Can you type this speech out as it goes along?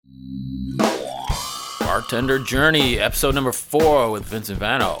Bartender Journey, episode number 4 with Vincent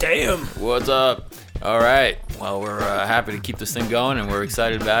Vano. Damn. What's up? All right. Well, we're happy to keep this thing going, and we're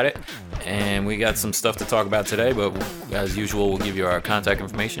excited about it. And we got some stuff to talk about today, but as usual, we'll give you our contact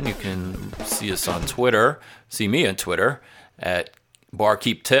information. You can see us on Twitter, see me on Twitter at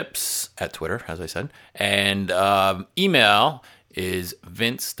BarKeepTips at Twitter, as I said. And email is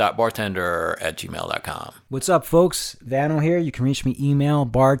vince.bartender@gmail.com. What's up, folks? Vano here. You can reach me email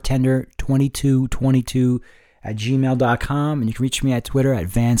bartender2222@gmail.com, and you can reach me at Twitter at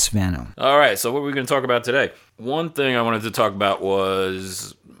VanceVano. All right, so what are we going to talk about today? One thing I wanted to talk about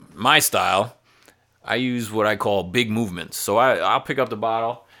was my style. I use what I call big movements. So I'll pick up the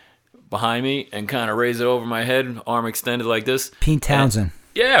bottle behind me and kind of raise it over my head, arm extended like this. Pete Townsend.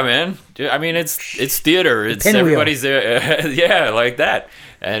 Yeah, man. I mean, it's theater. It's pinwheel. Everybody's there. Yeah, like that.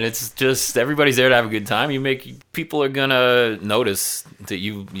 And it's just everybody's there to have a good time. People are gonna notice that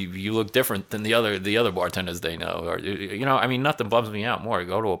you look different than the other bartenders they know. Or I mean, nothing bums me out more. I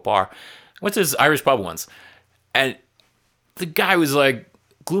go to a bar. What's this Irish pub once? And the guy was like,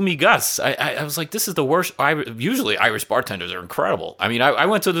 Gloomy Gus. I was like, this is the worst. Usually Irish bartenders are incredible. I mean, I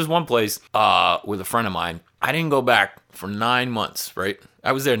went to this one place with a friend of mine. I didn't go back for 9 months, right?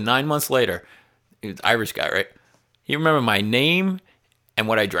 I was there 9 months later. He was an Irish guy, right? He remembered my name and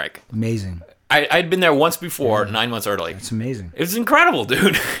what I drank. Amazing. I'd been there once before, 9 months early. It's amazing. It was incredible,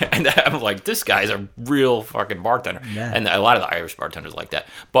 dude. And I'm like, this guy's a real fucking bartender. Yeah. And a lot of the Irish bartenders like that.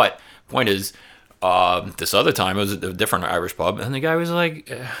 But point is, this other time, it was a different Irish pub, and the guy was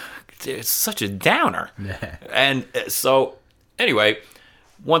like, it's such a downer. Yeah. And so, anyway,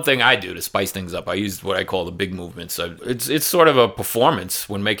 one thing I do to spice things up, I use what I call the big movements. It's sort of a performance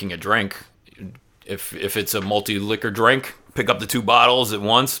when making a drink. If it's a multi-liquor drink, pick up the 2 bottles at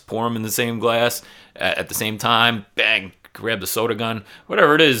once, pour them in the same glass at the same time, bang, grab the soda gun,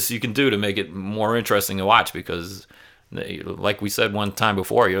 whatever it is you can do to make it more interesting to watch, because like we said one time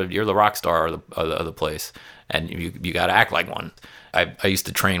before, you're the rock star of the place, and you got to act like one. I used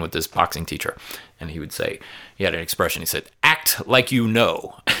to train with this boxing teacher, and he would say, he had an expression, he said, act like you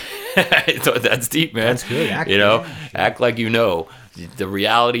know. I thought that's deep, man. That's good. Act like you know. The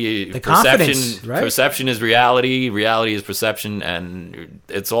reality, the perception, right? Perception is reality. Reality is perception, and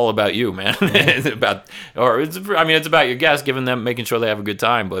it's all about you, man. Yeah. It's about your guests, making sure they have a good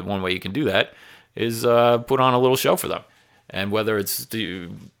time. But one way you can do that is put on a little show for them. And whether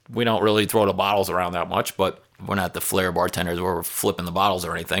we don't really throw the bottles around that much, but we're not the flair bartenders where we're flipping the bottles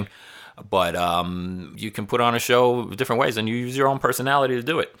or anything. But you can put on a show different ways, and you use your own personality to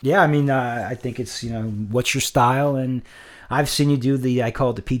do it. Yeah, I mean, I think it's, what's your style? And I've seen you do I call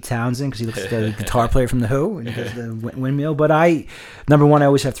it the Pete Townsend, because he looks like the guitar player from The Who, and he does the windmill. But number one, I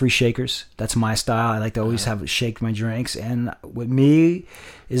always have 3 shakers. That's my style. I like to always shake my drinks. And with me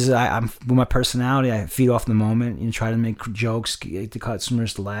is I'm with my personality, I feed off the moment, try to make jokes, get the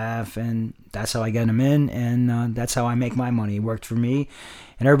customers to laugh, and that's how I get them in, and that's how I make my money. It worked for me.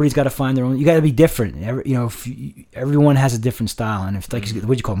 And everybody's got to find their own. You got to be different. Everyone has a different style. And if, like, what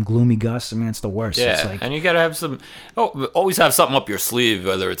do you call them, Gloomy Gus? I mean, it's the worst. Yeah, it's like, and you got to have always have something up your sleeve,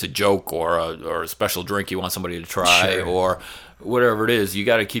 whether it's a joke or a special drink you want somebody to try, sure, or whatever it is. You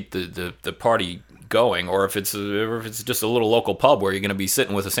got to keep the party going. Or if it's just a little local pub where you're going to be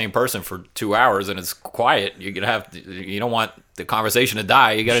sitting with the same person for 2 hours and it's quiet, you don't want the conversation to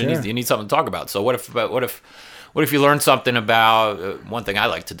die. You need something to talk about. So what if you learn something about, one thing I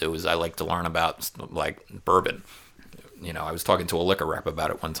like to do is I like to learn about, like, bourbon. I was talking to a liquor rep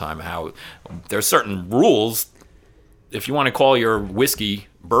about it one time, how there's certain rules. If you want to call your whiskey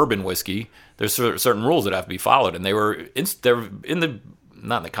bourbon whiskey, there's certain rules that have to be followed. And they're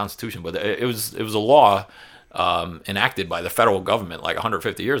not in the Constitution, but it was a law enacted by the federal government like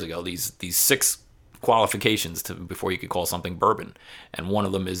 150 years ago. These 6 qualifications before you could call something bourbon, and one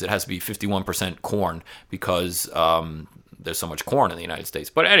of them is it has to be 51% corn, because there's so much corn in the United States.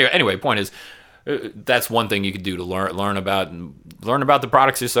 But anyway, point is, that's one thing you could do to learn about the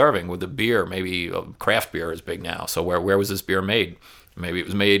products you're serving. With the beer, maybe craft beer is big now. So where was this beer made? Maybe it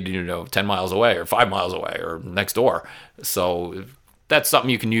was made 10 miles away or 5 miles away or next door. So that's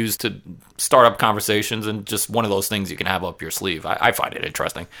something you can use to start up conversations, and just one of those things you can have up your sleeve. I find it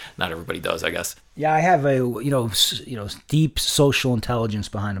interesting. Not everybody does, I guess. Yeah, I have a deep social intelligence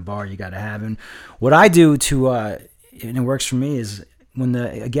behind the bar. You got to have, and what I do and it works for me, is when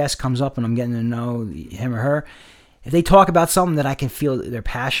a guest comes up and I'm getting to know him or her, if they talk about something that I can feel that they're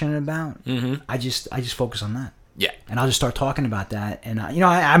passionate about, I just focus on that. Yeah. And I'll just start talking about that. And,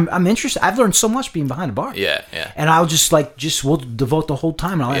 I'm interested. I've learned so much being behind the bar. Yeah. And I'll we'll devote the whole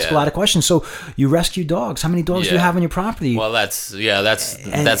time and I'll ask a lot of questions. So you rescue dogs. How many dogs do you have on your property? Well, that's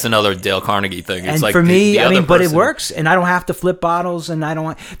another Dale Carnegie thing. It's and like for me, but it person. works, and I don't have to flip bottles, and I don't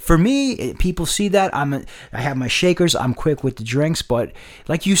want. For me, people see that I have my shakers. I'm quick with the drinks, but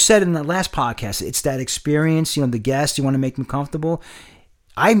like you said in the last podcast, it's that experience. The guest, you want to make them comfortable.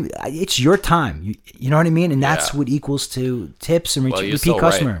 It's your time. You know what I mean, and that's what equals to tips and repeat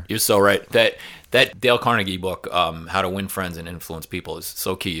customer. Right. You're so right. That Dale Carnegie book, How to Win Friends and Influence People, is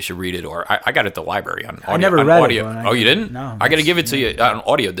so key. You should read it. Or I got it at the library on audio. I never read it. Oh, you didn't? No. I got to give it to you on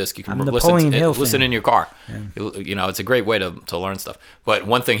audio disc. You can listen in your car. Yeah. It's a great way to learn stuff. But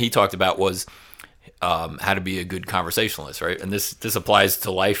one thing he talked about was how to be a good conversationalist, right? And this applies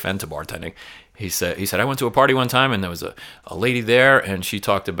to life and to bartending. He said I went to a party one time and there was a lady there and she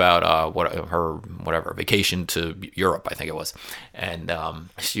talked about her vacation to Europe, I think it was, and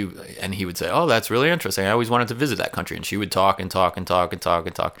he would say, oh, that's really interesting. I always wanted to visit that country, and she would talk and talk,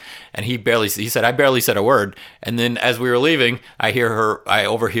 and he said I barely said a word, and then as we were leaving, I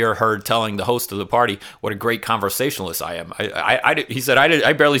overhear her telling the host of the party what a great conversationalist I am. He said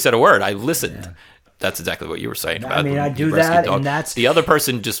I barely said a word. I listened. Yeah. That's exactly what you were saying about. I mean, I do that, and that's the other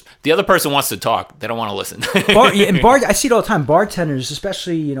person wants to talk. They don't want to listen. I see it all the time. Bartenders,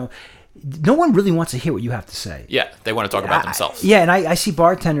 especially, no one really wants to hear what you have to say. Yeah, they want to talk about themselves. Yeah, and I see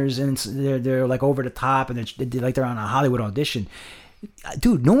bartenders, and they're like over the top, and they're on a Hollywood audition.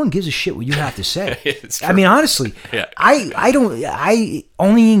 Dude, no one gives a shit what you have to say. I mean, honestly, yeah. I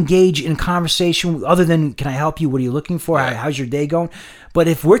only engage in conversation other than, can I help you? What are you looking for? Right. How's your day going? But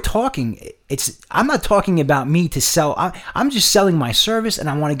if we're talking, I'm not talking about me to sell. I'm just selling my service, and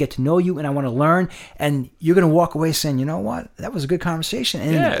I want to get to know you, and I want to learn. And you're going to walk away saying, you know what? That was a good conversation.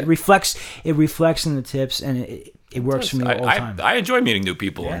 And it reflects in the tips, and it works for me all the time. I enjoy meeting new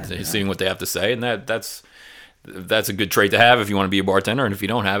people and seeing what they have to say, and that's a good trait to have if you want to be a bartender, and if you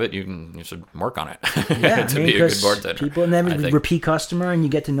don't have it, you should work on it to be a good bartender. People, and then repeat customer, and you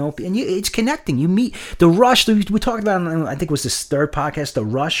get to know, and it's connecting. You meet the rush. We talked about, I think it was this third podcast, the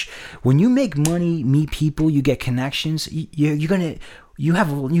rush. When you make money, meet people, you get connections. You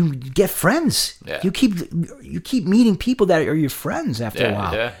get friends. Yeah. You keep meeting people that are your friends after a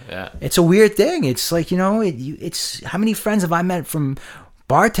while. Yeah. It's a weird thing. It's like, it's how many friends have I met from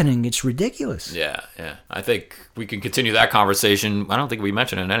bartending? It's ridiculous. Yeah. I think we can continue that conversation. I don't think we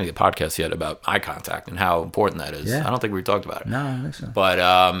mentioned in any of the podcasts yet about eye contact and how important that is. Yeah. I don't think we talked about it. No, I don't think so. But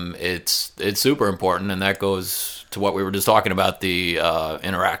it's super important, and that goes to what we were just talking about, the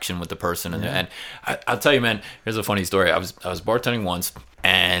interaction with the person. And I'll tell you, man, here's a funny story. I was bartending once,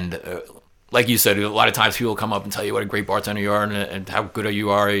 and like you said, a lot of times people come up and tell you what a great bartender you are and how good you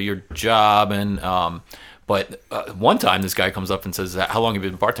are at your job, and but one time this guy comes up and says, how long have you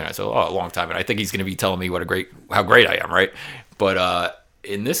been bartending? I said, a long time. And I think he's going to be telling me how great I am, right? But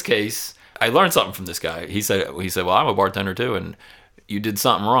in this case, I learned something from this guy. He said, well, I'm a bartender too, and you did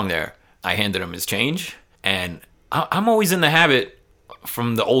something wrong there. I handed him his change, and I'm always in the habit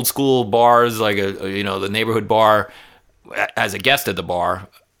from the old school bars, like the neighborhood bar. As a guest at the bar,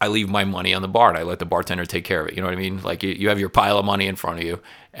 I leave my money on the bar, and I let the bartender take care of it. You know what I mean? Like you have your pile of money in front of you,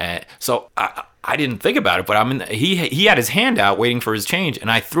 and so I didn't think about it, but he had his hand out waiting for his change,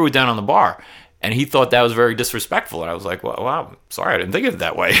 and I threw it down on the bar, and he thought that was very disrespectful, and I was like, well, I'm sorry, I didn't think of it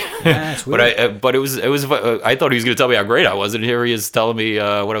that way. Yeah, that's weird. But it was I thought he was going to tell me how great I was, and here he is telling me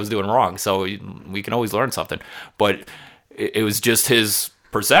what I was doing wrong. So we can always learn something, but it was just his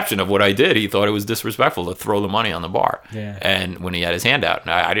perception of what I did. He thought it was disrespectful to throw the money on the bar, and when he had his hand out,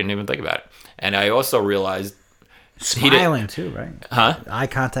 I didn't even think about it. And I also realized. Smiling too, right? Huh? Eye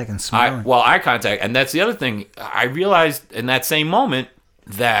contact and smiling. Eye contact. And that's the other thing. I realized in that same moment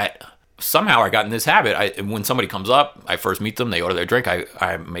that somehow I got in this habit. When somebody comes up, I first meet them, they order their drink,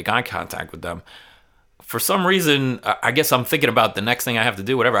 I make eye contact with them. For some reason, I guess I'm thinking about the next thing I have to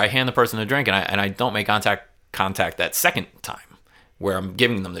do, whatever. I hand the person the drink, and I don't make contact that second time where I'm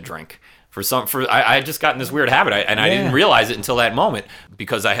giving them the drink. I just got in this weird habit, I didn't realize it until that moment,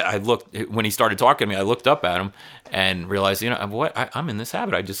 because I looked, when he started talking to me, I looked up at him and realized, I'm in this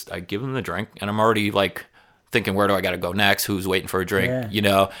habit. I give him the drink, and I'm already like thinking, where do I got to go next? Who's waiting for a drink?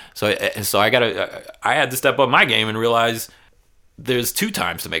 So I had to step up my game and realize there's two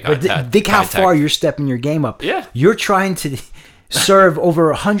times to make contact. But think how far you're stepping your game up. Yeah, you're trying to serve over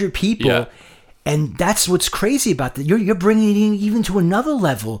 100 people. Yeah. And that's what's crazy about that. You're bringing it in even to another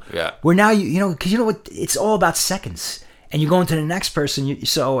level. Yeah. Where now because you know what, it's all about seconds, and you're going to the next person.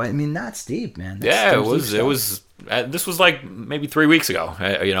 So I mean, that's deep, man. It was. This was like maybe 3 weeks ago.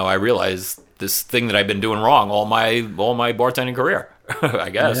 I realized this thing that I've been doing wrong all my bartending career. I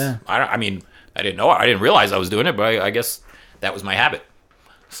guess. Yeah. I mean, I didn't know. I didn't realize I was doing it, but I guess that was my habit.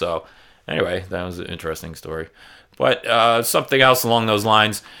 So anyway, that was an interesting story. But something else along those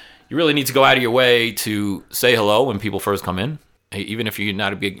lines, you really need to go out of your way to say hello when people first come in. Even if you're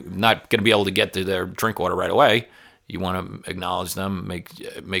not going to be able to get to their drink order right away, you want to acknowledge them,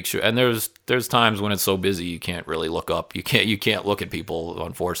 make sure. And there's times when it's so busy you can't really look up. You can't look at people.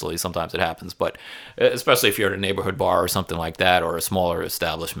 Unfortunately, sometimes it happens. But especially if you're at a neighborhood bar or something like that, or a smaller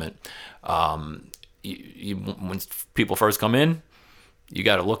establishment, when people first come in, you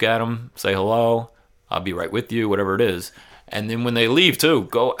got to look at them, say hello. I'll be right with you, whatever it is. And then when they leave too,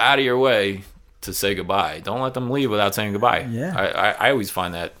 go out of your way to say goodbye. Don't let them leave without saying goodbye. Yeah. I always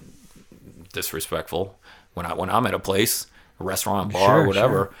find that disrespectful when I'm at a place, a restaurant, bar,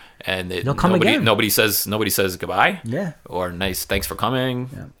 whatever, and they'll come again. Nobody says goodbye. Yeah. Or nice, thanks for coming.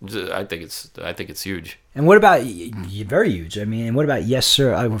 Yeah. I think it's huge. And what about very huge? I mean, and what about yes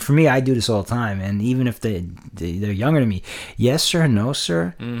sir? For me, I do this all the time, and even if they're younger than me, yes sir, no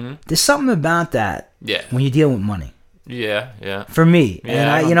sir. Mm-hmm. There's something about that. Yeah. When you deal with money. Yeah. For me,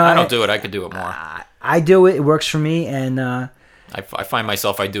 yeah, and I don't do it. I could do it more. I do it. It works for me, and I find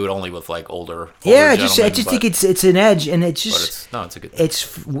myself I do it only with like older. I just think it's an edge, and it's just it's a good.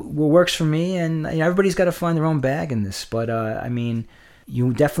 It's what works for me, and everybody's got to find their own bag in this. But I mean,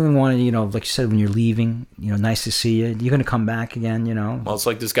 you definitely want to, like you said, when you're leaving, nice to see you. You're going to come back again, Well, it's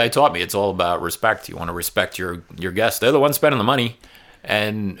like this guy taught me. It's all about respect. You want to respect your guests. They're the ones spending the money,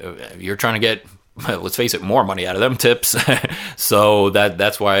 and you're trying to get. Let's face it, more money out of them, tips. So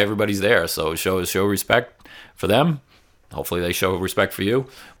that's why everybody's there. So show respect for them. Hopefully they show respect for you.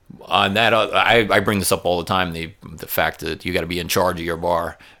 On that, I bring this up all the time. The fact that you got to be in charge of your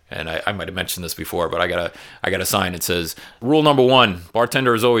bar. And I might have mentioned this before, but I got a sign that says, rule number 1,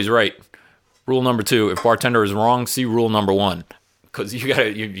 bartender is always right. Rule number 2, if bartender is wrong, see rule number 1. Because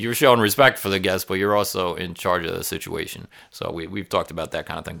you're showing respect for the guests, but you're also in charge of the situation. So we've talked about that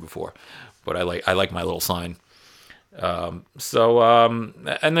kind of thing before. But I like my little sign. And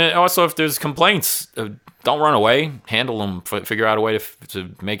then also if there's complaints, don't run away. Handle them. Figure out a way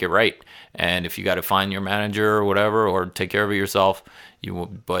to make it right. And if you got to find your manager or whatever, or take care of it yourself,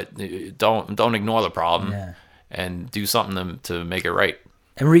 but don't ignore the problem. Yeah. And do something to make it right.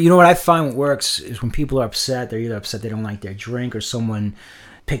 And what I find what works is when people are upset, they're either upset they don't like their drink, or someone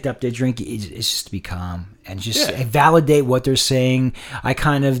picked up their drink, it's just to be calm and just validate what they're saying. I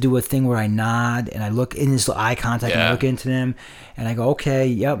kind of do a thing where I nod and I look in this eye contact and I look into them and I go, okay,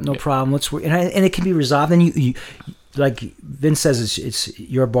 yep, no problem. Let's work. And it can be resolved. And you like Vince says, it's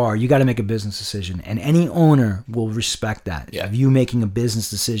your bar. You got to make a business decision, and any owner will respect that. Yeah. Of you making a business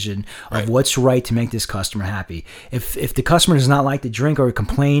decision of what's right to make this customer happy. If the customer does not like the drink or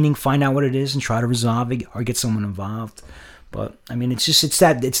complaining, find out what it is and try to resolve it or get someone involved. But I mean, it's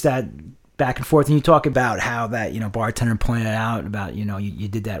that back and forth. And you talk about how that bartender pointed out about you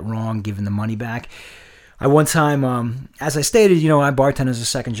did that wrong, giving the money back. I one time, as I stated, I bartended as a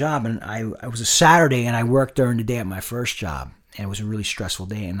second job, and I was a Saturday, and I worked during the day at my first job, and it was a really stressful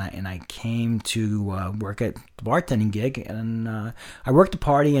day. And I came to work at the bartending gig, and I worked the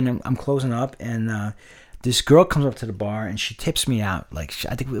party, and I'm closing up, and this girl comes up to the bar and she tips me out. Like,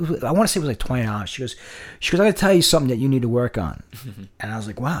 I want to say it was like $20. She goes, I got to tell you something that you need to work on. And I was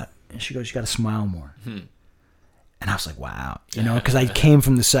like, what? And she goes, you got to smile more. And I was like, wow, because I came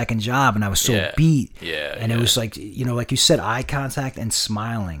from the second job and I was so beat. Yeah. And it was like, like you said, eye contact and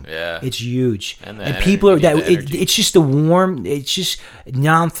smiling. Yeah. It's huge. And people are it's just the warm, it's just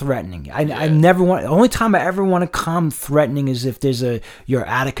non-threatening. I never want, the only time I ever want to come threatening is if you're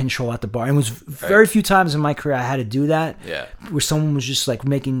out of control at the bar. And it was very few times in my career I had to do that. Yeah. Where someone was just like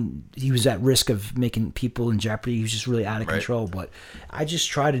he was at risk of making people in jeopardy. He was just really out of control. But I just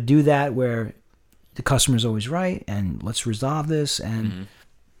try to do that where the customer's always right, and let's resolve this. And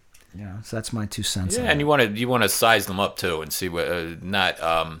so that's my 2 cents. Yeah, and you want to size them up too, and see what not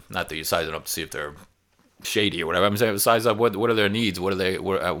that you size it up to see if they're shady or whatever. I'm saying size up what are their needs, what do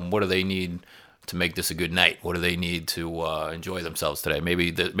they need to make this a good night, what do they need to enjoy themselves today.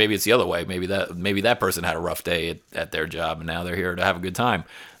 Maybe it's the other way. Maybe that person had a rough day at their job, and now they're here to have a good time.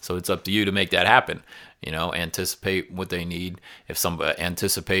 So it's up to you to make that happen. Anticipate what they need. If somebody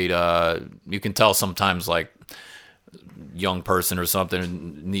you can tell sometimes, like young person or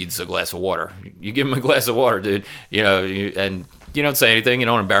something needs a glass of water. You give them a glass of water, dude. And you don't say anything. You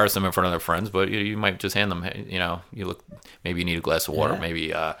don't embarrass them in front of their friends, but you might just hand them. You look. Maybe you need a glass of water.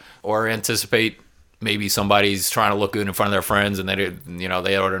 Maybe or anticipate. Maybe somebody's trying to look good in front of their friends, and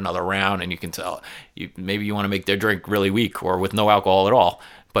they order another round, and you can tell. Maybe you want to make their drink really weak or with no alcohol at all,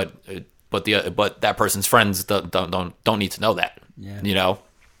 but but that person's friends don't need to know that. Yeah. You know,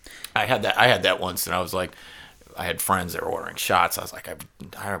 I had that once, and I was like, I had friends that were ordering shots. I was like,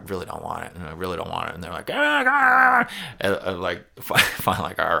 I really don't want it, and I really don't want it, and they're like, and I'm like, finally,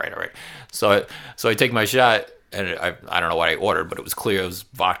 like, all right. So I take my shot, and I don't know what I ordered, but it was clear, it was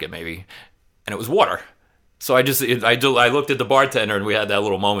vodka maybe, and it was water. So I looked at the bartender, and we had that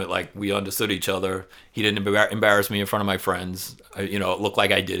little moment, like we understood each other. He didn't embarrass me in front of my friends. It looked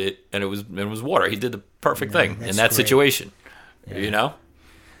like I did it, and it was water. He did the perfect thing in that situation. Yeah. You know.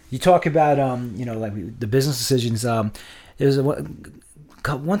 You talk about like the business decisions. There's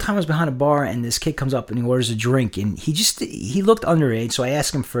one time I was behind a bar, and this kid comes up and he orders a drink, and he looked underage. So I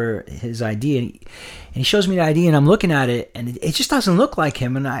asked him for his ID, and he shows me the ID, and I'm looking at it, and it just doesn't look like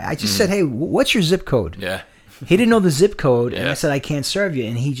him. And I just said, "Hey, what's your zip code?" Yeah. He didn't know the zip code, and Yeah. I said, "I can't serve you."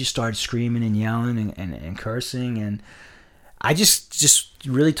 And he just started screaming and yelling and cursing, and I just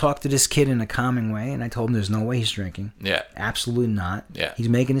really talked to this kid in a calming way, and I told him there's no way he's drinking. Yeah. Absolutely not. Yeah. He's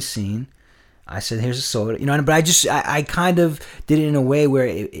making a scene. I said, "Here's a soda," but I kind of did it in a way where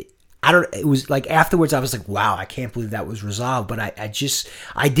it was like afterwards I was like, wow, I can't believe that was resolved. But I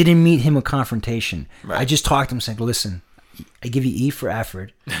didn't meet him with confrontation. Right. I just talked to him saying, listen, I give you E for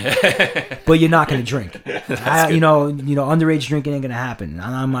effort, but you're not going to drink. Underage drinking ain't going to happen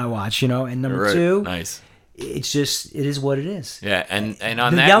on my watch, And number two, nice. It is what it is. Yeah, and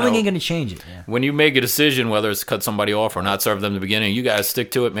on that yelling note, ain't going to change it. Yeah. When you make a decision, whether it's cut somebody off or not serve them in the beginning, you guys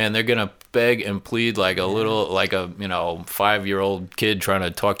stick to it, man. They're gonna beg and plead like a 5-year-old kid trying to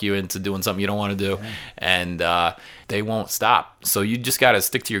talk you into doing something you don't want to do, and they won't stop. So you just got to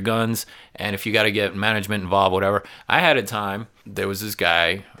stick to your guns. And if you got to get management involved, whatever. I had a time. There was this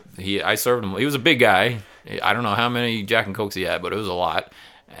guy. I served him. He was a big guy. I don't know how many Jack and Cokes he had, but it was a lot.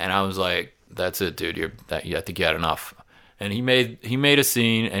 And I was like, that's it, dude. You have to get enough. And he made a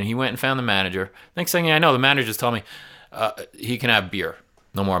scene, and he went and found the manager. Next thing I know, the manager's telling me he can have beer,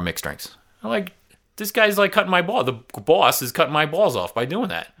 no more mixed drinks. I'm like, this guy's like cutting my ball. The boss is cutting my balls off by doing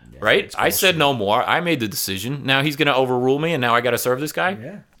that, right? I said no more. I made the decision. Now he's gonna overrule me, and now I got to serve this guy.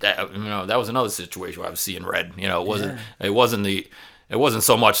 Yeah. That was another situation where I was seeing red. It wasn't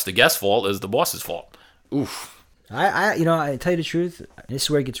so much the guest's fault as the boss's fault. Oof. I tell you the truth, this is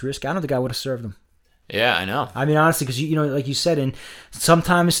where it gets risky. I don't think I would have served them. Yeah, I know. I mean, honestly, because like you said, and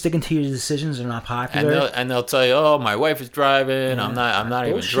sometimes sticking to your decisions are not popular. And they'll tell you, "Oh, my wife is driving. Yeah. I'm not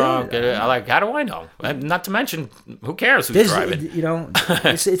even drunk." I'm like, how do I know? Not to mention, who cares who's driving?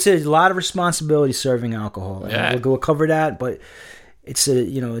 It's a lot of responsibility serving alcohol. Yeah. We'll cover that, but it's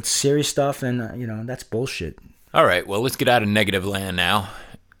it's serious stuff, and that's bullshit. All right, well, let's get out of negative land now.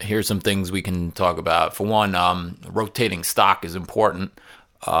 Here's some things we can talk about. For one, rotating stock is important.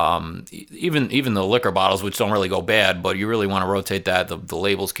 Even the liquor bottles, which don't really go bad, but you really want to rotate that. The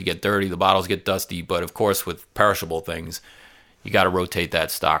labels could get dirty, the bottles get dusty, but of course with perishable things, you got to rotate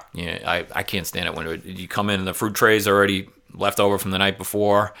that stock. I can't stand it when you come in and the fruit trays are already left over from the night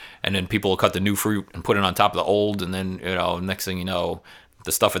before, and then people will cut the new fruit and put it on top of the old, and then next thing you know,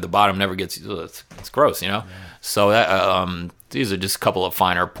 the stuff at the bottom never gets. It's gross, Yeah. So that these are just a couple of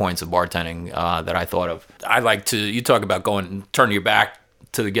finer points of bartending that I thought of. I like to. You talk about going and turning your back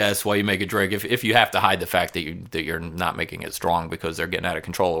to the guests while you make a drink. If you have to hide the fact that you're not making it strong because they're getting out of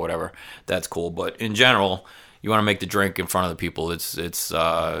control or whatever, that's cool. But in general, you want to make the drink in front of the people. It's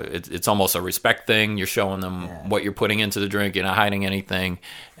almost a respect thing. You're showing them what you're putting into the drink. You're not hiding anything,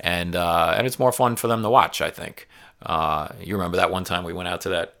 and it's more fun for them to watch, I think. You remember that one time we went out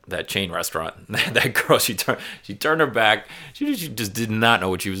to that chain restaurant. That girl, she turned her back. She just did not know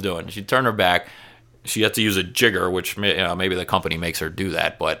what she was doing. She turned her back. She had to use a jigger, which maybe the company makes her do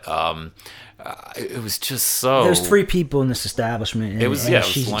that, but it was just so. There's 3 people in this establishment. And, it was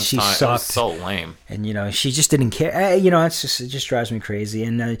she lunchtime. Sucked. It was so lame, and she just didn't care. It just drives me crazy.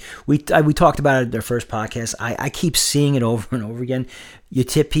 And we talked about it in their first podcast. I keep seeing it over and over again. You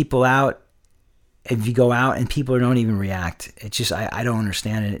tip people out. If you go out and people don't even react, it's just I don't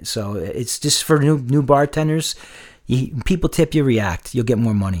understand it. So it's just for new bartenders. People tip, you react, you'll get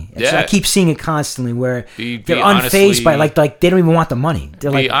more money. So I keep seeing it constantly where they're unfazed by like they don't even want the money.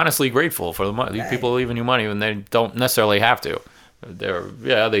 They're honestly grateful for the money. These people leaving you money when they don't necessarily have to.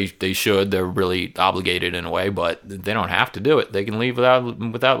 They should. They're really obligated in a way, but they don't have to do it. They can leave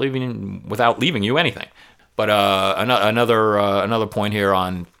without leaving you anything. But another point here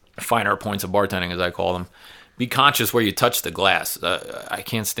on finer points of bartending, as I call them. Be conscious where you touch the glass. I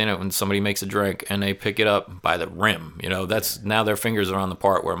can't stand it when somebody makes a drink and they pick it up by the rim. That's now their fingers are on the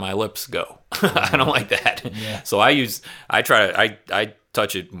part where my lips go. I don't like that. Yeah. So I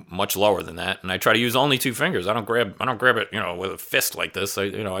touch it much lower than that, and I try to use only 2 fingers. I don't grab it, with a fist like this.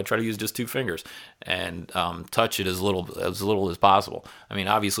 I try to use just 2 fingers and touch it as little as possible. I mean,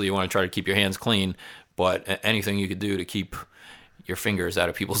 obviously you want to try to keep your hands clean, but anything you could do to keep your fingers out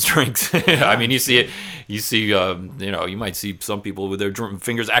of people's drinks. I mean, you might see some people with their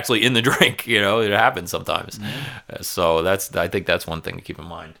fingers actually in the drink. It happens sometimes. So I think that's one thing to keep in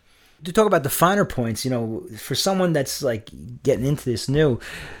mind. To talk about the finer points, for someone that's like getting into this new,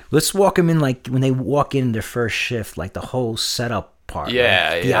 let's walk them in like when they walk in their first shift, like the whole setup part. Yeah,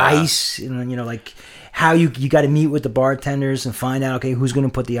 like the ice, like how you got to meet with the bartenders and find out, okay, who's going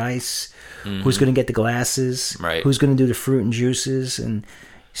to put the ice, who's going to get the glasses, right, who's going to do the fruit and juices and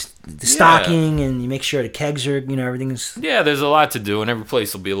the stocking, and you make sure the kegs are, everything's. Yeah, there's a lot to do, and every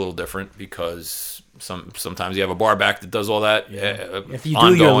place will be a little different because sometimes you have a bar back that does all that. Yeah. If you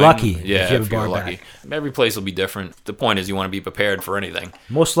do, you're lucky. Yeah, if you have if a bar you're lucky. back. Every place will be different. The point is you want to be prepared for anything.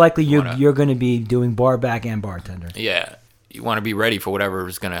 Most likely you're going to be doing bar back and bartender. Yeah, you want to be ready for whatever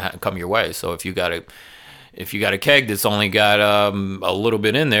is going to come your way. So if you got a keg that's only got a little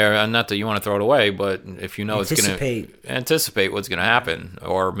bit in there, not that you want to throw it away, but if you know it's going to anticipate what's going to happen,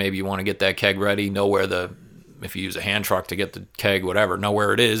 or maybe you want to get that keg ready, know where if you use a hand truck to get the keg, whatever, know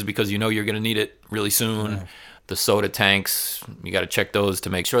where it is because you're going to need it really soon. Yeah. The soda tanks, you got to check those to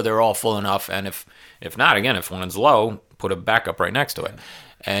make sure they're all full enough. And if not, again, if one's low, put a backup right next to it.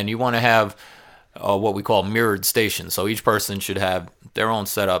 And you want to have what we call mirrored stations. So each person should have their own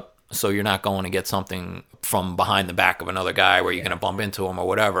setup, so you're not going to get something from behind the back of another guy where you're going to bump into him or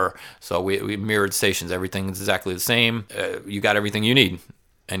whatever. So we mirrored stations. Everything's exactly the same. You got everything you need,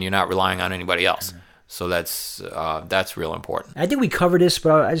 and you're not relying on anybody else. So that's real important. I think we covered this,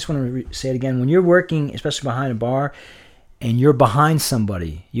 but I just want to say it again. When you're working, especially behind a bar, and you're behind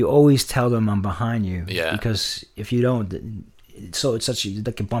somebody, you always tell them I'm behind you. Yeah. Because if you don't, so it's such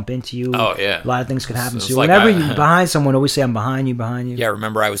they can bump into you. Oh yeah. A lot of things could happen. So whenever you're behind someone, always say I'm behind you. Yeah.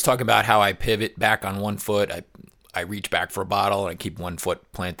 Remember, I was talking about how I pivot back on one foot. I reach back for a bottle and I keep one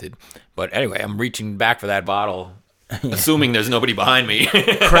foot planted. But anyway, I'm reaching back for that bottle. Yeah. Assuming there's nobody behind me.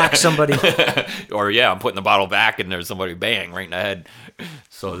 Crack somebody. Or I'm putting the bottle back and there's somebody bang right in the head.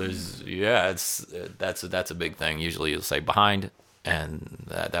 So that's a big thing. Usually you'll say behind, and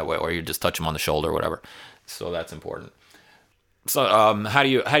that way, or you just touch them on the shoulder or whatever. So that's important. So how do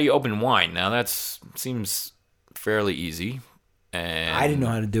you open wine? Now that seems fairly easy. And I didn't know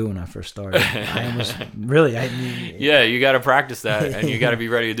how to do it when I first started. Yeah, you got to practice that, and you got to be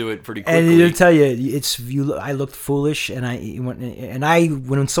ready to do it pretty quickly. And I'll tell you, I looked foolish, and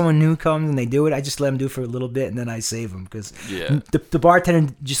when someone new comes and they do it, I just let them do it for a little bit, and then I save them because the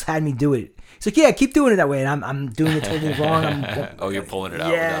bartender just had me do it. He's like, yeah, keep doing it that way, and I'm doing it totally wrong. You're pulling it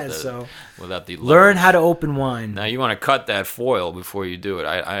out. Yeah, without the learn how to open wine. Now you want to cut that foil before you do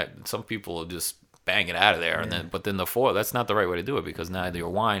it. Some people will just bang it out of there, and then the foil, that's not the right way to do it, because now your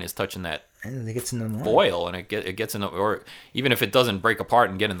wine is touching that foil, and it gets in or even if it doesn't break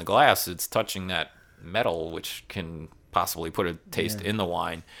apart and get in the glass, it's touching that metal, which can possibly put a taste in the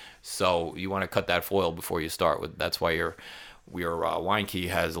wine. So you want to cut that foil before you start with. That's why your wine key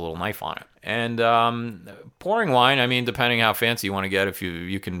has a little knife on it. And pouring wine, I mean, depending how fancy you want to get, if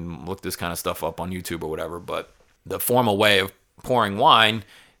you can look this kind of stuff up on YouTube or whatever, but the formal way of pouring wine,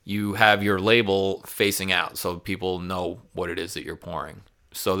 you have your label facing out so people know what it is that you're pouring.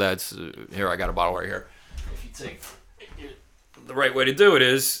 So that's, here, I got a bottle right here. If you take, the right way to do it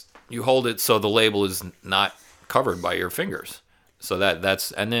is you hold it so the label is not covered by your fingers. So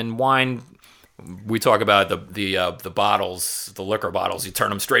that's, and then wine, we talk about the bottles, the liquor bottles, you turn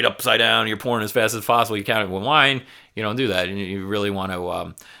them straight upside down, you're pouring as fast as possible, you count it. With wine, you don't do that. You really want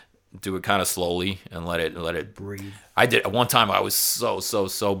to do it kind of slowly and let it breathe. I did one time. I was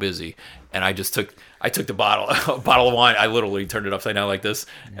so busy, and I took the bottle of wine. I literally turned it upside down like this,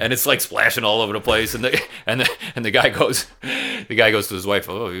 and it's like splashing all over the place. And the guy goes to his wife,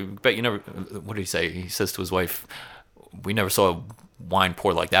 "Oh, you bet you never." What did he say? He says to his wife, "We never saw wine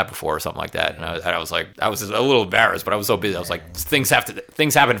poured like that before," or something like that. And I was like, I was a little embarrassed, but I was so busy. I was like, things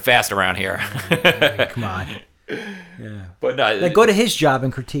happen fast around here. Come on. Yeah, but no, like go to his job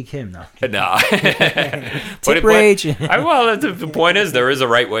and critique him. No. Tip rage. Well, the point is, there is a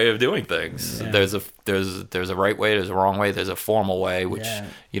right way of doing things. Yeah. There's a right way. There's a wrong way. There's a formal way, which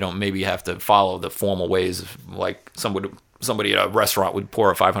you don't maybe have to follow the formal ways, like somebody at a restaurant would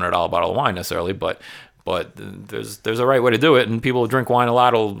pour a $500 bottle of wine necessarily, but there's a right way to do it, and people who drink wine a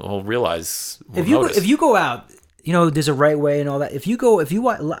lot will realize. If you go out, there's a right way and all that.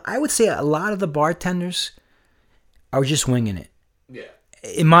 I would say a lot of the bartenders are just winging it. Yeah.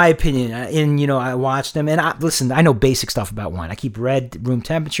 in my opinion, and I watch them, and I know basic stuff about wine. I keep red room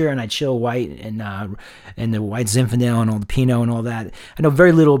temperature, and I chill white and the white Zinfandel and all the Pinot and all that. I know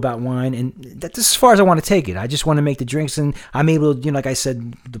very little about wine, and that's as far as I want to take it. I just want to make the drinks, and I'm able to, like I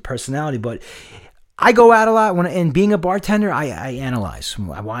said, the personality, but I go out a lot and being a bartender, I analyze.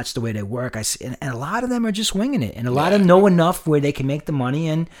 I watch the way they work. And a lot of them are just winging it, and a lot of them know enough where they can make the money.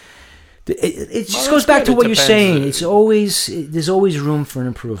 And it just goes back to what you're saying. There's always room for an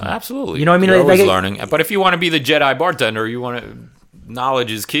improvement. Absolutely, you know what I mean? You're always learning. But if you want to be the Jedi bartender,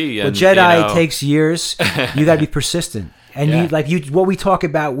 knowledge is key. And, Jedi takes years. You got to be persistent. And what we talk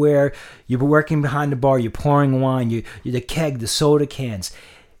about, where you're working behind the bar, you're pouring wine, you're the keg, the soda cans.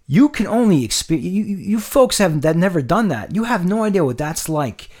 You can only experience. You folks that never done that. You have no idea what that's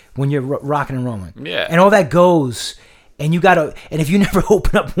like when you're rocking and rolling. Yeah. And all that goes, and you gotta. And if you never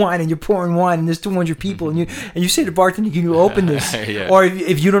open up wine and you're pouring wine and there's 200 people and you say to the bartender, "Can you open this?" Yeah. Or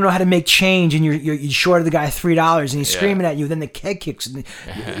if you don't know how to make change and you're short of the guy $3 and he's screaming at you, then the keg kicks. And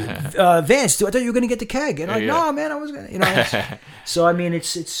Vance, I thought you were gonna get the keg, and I'm like, no, man, I was gonna. So I mean,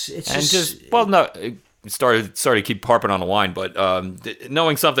 it's sorry to keep harping on the wine, but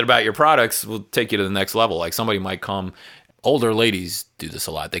knowing something about your products will take you to the next level. Like somebody might come, older ladies do this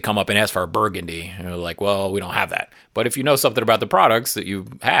a lot. They come up and ask for a Burgundy, and they're like, well, we don't have that. But if you know something about the products that you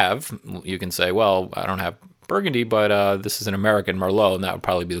have, you can say, well, I don't have Burgundy, but this is an American Merlot, and that would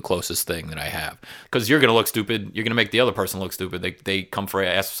probably be the closest thing that I have. Because you're going to look stupid. You're going to make the other person look stupid. They come for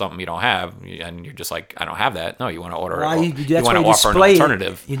ask for something you don't have, and you're just like, I don't have that. No, you want to order it. You want to offer an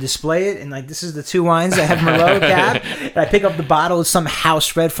alternative. You display it, and like, this is the 2 wines. I have Merlot cab, and I pick up the bottle of some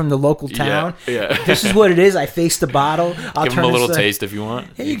house red from the local town. Yeah. This is what it is. I face the bottle. I'll give them a little taste if you want.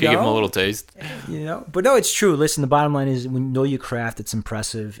 You can give them a little taste. But no, it's true. Listen, the bottom line is, when you know your craft, it's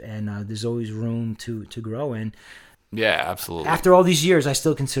impressive, and there's always room to grow in. Yeah, absolutely. After all these years, I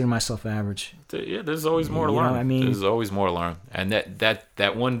still consider myself average. Yeah, there's always more to learn. There's always more to learn. And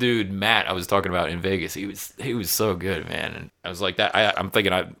that one dude, Matt, I was talking about in Vegas, he was so good, man. And I was like, I'm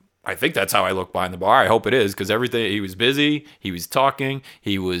thinking, I think that's how I look behind the bar. I hope it is, because everything, he was busy, he was talking,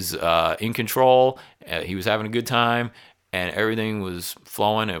 he was in control, he was having a good time, and everything was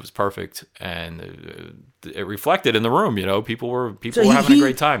flowing. It was perfect, and it reflected in the room. People were having a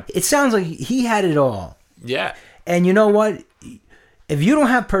great time. It sounds like he had it all. Yeah. And you know what? If you don't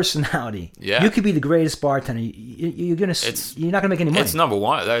have personality, you could be the greatest bartender. You're not gonna make any money. It's number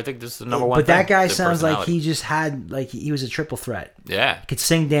one. I think this is the number one. But that guy sounds like he just had, like, he was a triple threat. Yeah, he could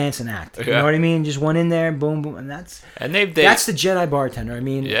sing, dance, and act. You know what I mean? Just went in there, boom, boom, and that's the Jedi bartender. I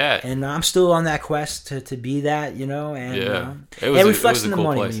mean, and I'm still on that quest to be that. And it reflects in the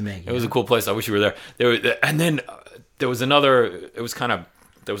money when you make it. It was a cool place. I wish you were there. And then there was another. It was kind of.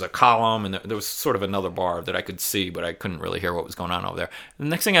 There was a column, and there was sort of another bar that I could see, but I couldn't really hear what was going on over there. And the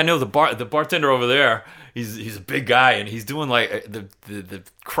next thing I know, the bartender over there, he's a big guy, and he's doing, like, the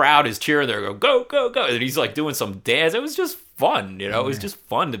crowd is cheering. They go, go, go, and he's like doing some dance. It was just fun, It was just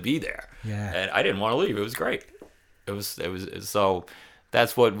fun to be there. Yeah. And I didn't want to leave. It was great. It was so.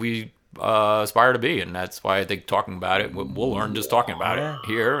 That's what we aspire to be, and that's why I think talking about it, we'll learn just talking about it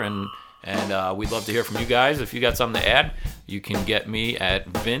here, and we'd love to hear from you guys. If you got something to add, you can get me at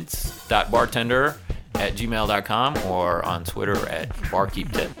vince.bartender@gmail.com or on Twitter at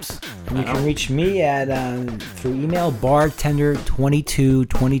barkeeptips. And you can reach me at through email,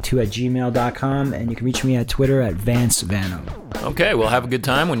 bartender2222@gmail.com, and you can reach me at Twitter at VanceVano. Okay, well, have a good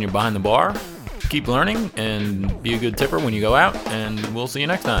time when you're behind the bar. Keep learning and be a good tipper when you go out, and we'll see you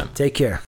next time. Take care.